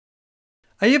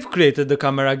I have created the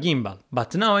camera gimbal,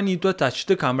 but now I need to attach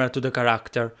the camera to the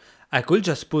character. I could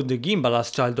just put the gimbal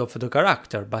as child of the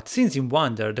character, but since in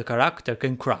Wonder the character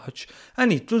can crouch, I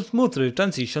need to smoothly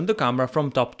transition the camera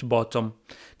from top to bottom.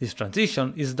 This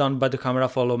transition is done by the camera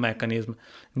follow mechanism.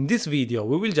 In this video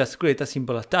we will just create a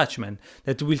simple attachment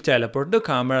that will teleport the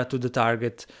camera to the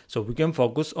target, so we can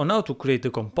focus on how to create the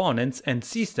components and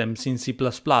systems in C++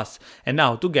 and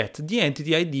how to get the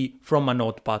entity ID from a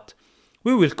notepad.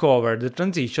 We will cover the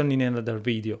transition in another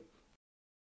video.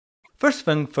 First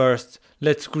thing first,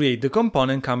 let's create the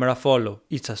component camera follow.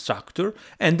 It's a structure,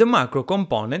 and the macro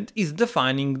component is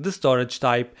defining the storage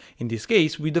type. In this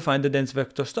case, we define the dense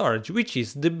vector storage, which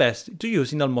is the best to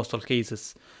use in almost all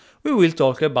cases. We will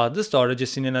talk about the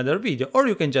storages in another video, or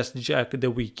you can just check the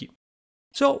wiki.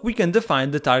 So we can define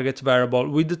the target variable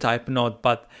with the type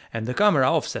notepad and the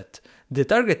camera offset. The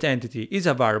target entity is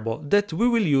a variable that we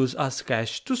will use as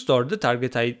cache to store the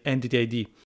target entity ID.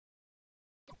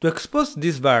 To expose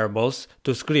these variables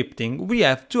to scripting, we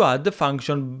have to add the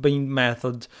function bin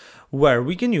method, where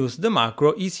we can use the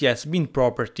macro ECS bin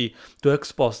property to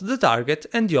expose the target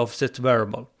and the offset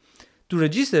variable. To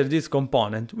register this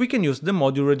component, we can use the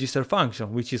module register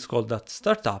function, which is called at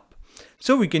startup,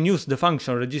 so we can use the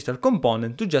function register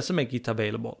component to just make it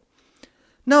available.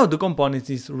 Now the component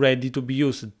is ready to be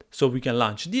used, so we can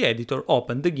launch the editor,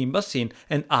 open the gimbal scene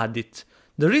and add it.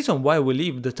 The reason why we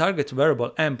leave the target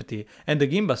variable empty and the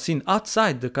gimbal scene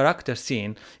outside the character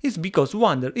scene is because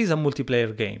Wonder is a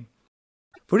multiplayer game.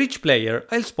 For each player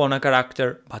I'll spawn a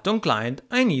character, but on client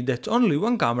I need that only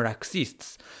one camera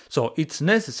exists, so it's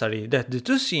necessary that the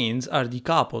two scenes are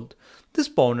decoupled. The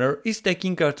spawner is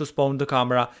taking care to spawn the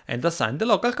camera and assign the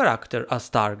local character as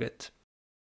target.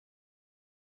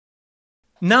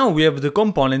 Now we have the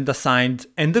component assigned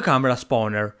and the camera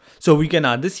spawner, so we can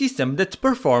add the system that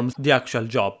performs the actual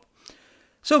job.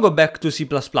 So go back to C++.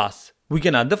 We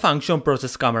can add the function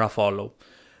process camera follow.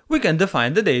 We can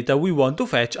define the data we want to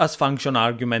fetch as function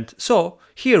argument, so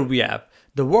here we have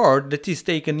the word that is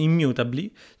taken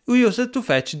immutably. We use it to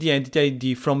fetch the entity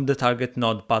ID from the target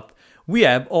notepad. We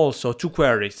have also two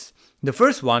queries. The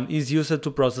first one is used to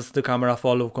process the camera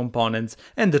follow components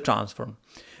and the transform.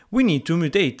 We need to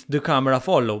mutate the camera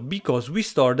follow because we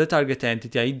store the target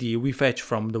entity ID we fetch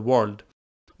from the world.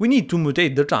 We need to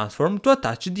mutate the transform to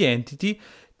attach the entity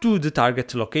to the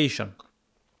target location.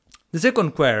 The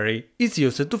second query is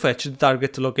used to fetch the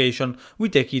target location. We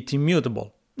take it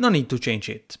immutable. No need to change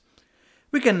it.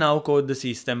 We can now code the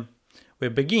system. We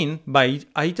begin by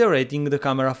iterating the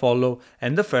camera follow,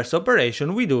 and the first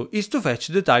operation we do is to fetch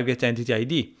the target entity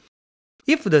ID.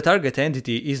 If the target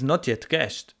entity is not yet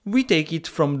cached, we take it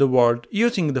from the world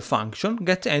using the function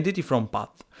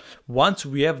getEntityFromPath. Once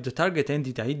we have the target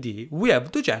entity ID, we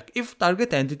have to check if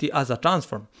target entity has a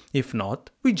transform. If not,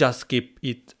 we just skip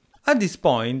it. At this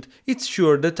point, it's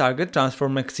sure the target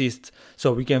transform exists,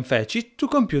 so we can fetch it to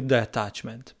compute the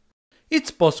attachment. It's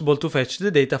possible to fetch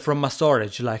the data from a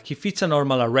storage, like if it's a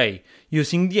normal array,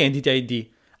 using the entity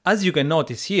ID. As you can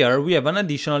notice here, we have an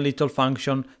additional little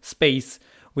function, space,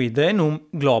 with the enum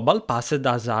global passed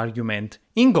as argument.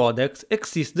 In Godex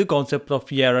exists the concept of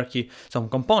hierarchy. Some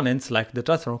components, like the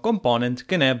transform component,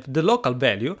 can have the local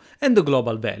value and the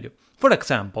global value. For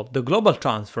example, the global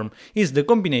transform is the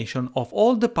combination of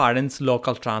all the parents'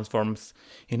 local transforms.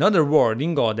 In other words,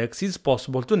 in Godex it's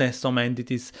possible to nest some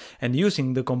entities, and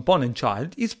using the component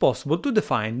child it's possible to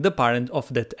define the parent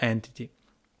of that entity.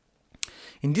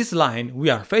 In this line, we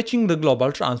are fetching the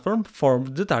global transform for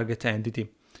the target entity.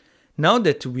 Now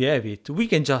that we have it, we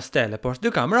can just teleport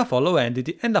the camera follow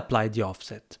entity and apply the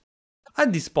offset.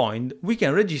 At this point, we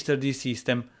can register this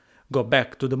system. Go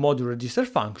back to the module register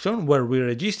function where we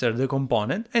register the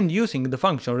component and using the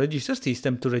function register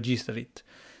system to register it.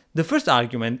 The first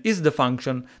argument is the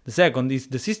function, the second is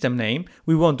the system name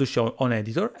we want to show on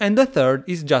editor, and the third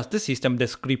is just the system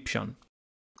description.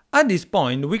 At this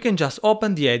point, we can just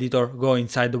open the editor, go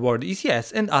inside the word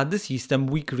ECS and add the system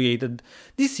we created.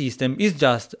 This system is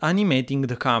just animating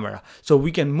the camera, so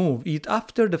we can move it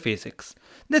after the physics.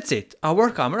 That's it, our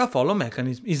camera follow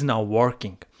mechanism is now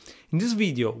working. In this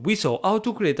video, we saw how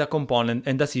to create a component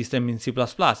and a system in C++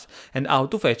 and how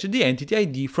to fetch the entity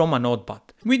ID from a notepad.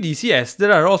 With ECS,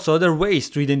 there are also other ways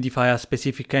to identify a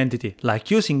specific entity,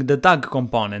 like using the tag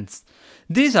components.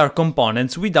 These are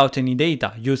components without any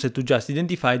data, used to just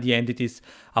identify the entities.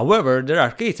 However, there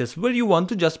are cases where you want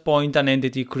to just point an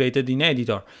entity created in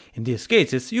editor. In these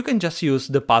cases, you can just use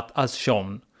the path as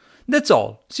shown. That's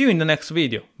all, see you in the next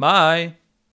video, bye!